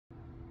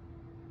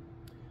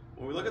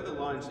When we look at the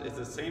lunge, it's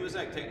the same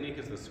exact technique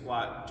as the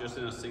squat, just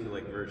in a single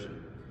leg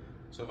version.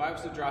 So if I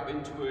was to drop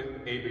into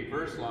a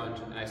reverse lunge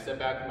and I step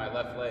back with my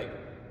left leg,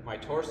 my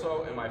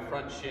torso and my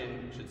front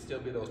shin should still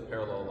be those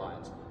parallel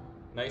lines.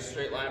 Nice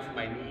straight line from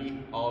my knee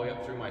all the way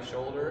up through my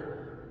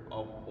shoulder.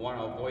 I'll want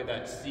to avoid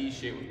that C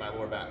shape with my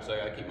lower back, so I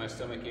gotta keep my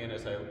stomach in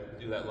as I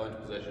do that lunge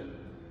position.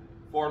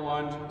 Forward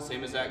lunge,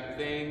 same exact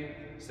thing.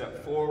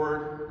 Step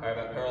forward, I have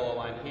that parallel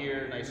line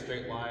here, nice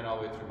straight line all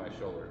the way through my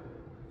shoulder.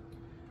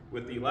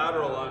 With the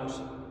lateral lunge,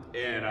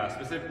 and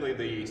specifically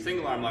the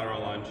single arm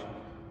lateral lunge,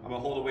 I'm going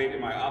to hold a weight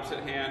in my opposite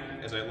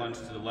hand as I lunge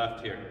to the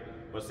left here.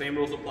 But same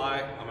rules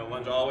apply. I'm going to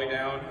lunge all the way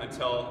down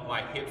until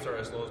my hips are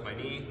as low as my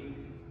knee.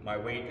 My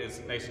weight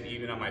is nice and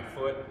even on my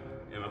foot,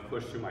 and I'm going to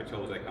push through my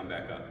toes as I come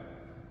back up.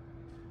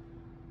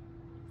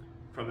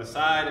 From the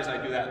side, as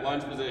I do that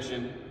lunge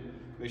position,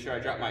 make sure I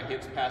drop my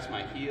hips past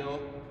my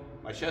heel.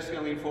 My chest is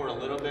going to lean forward a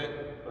little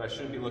bit, but I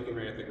shouldn't be looking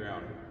right at the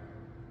ground.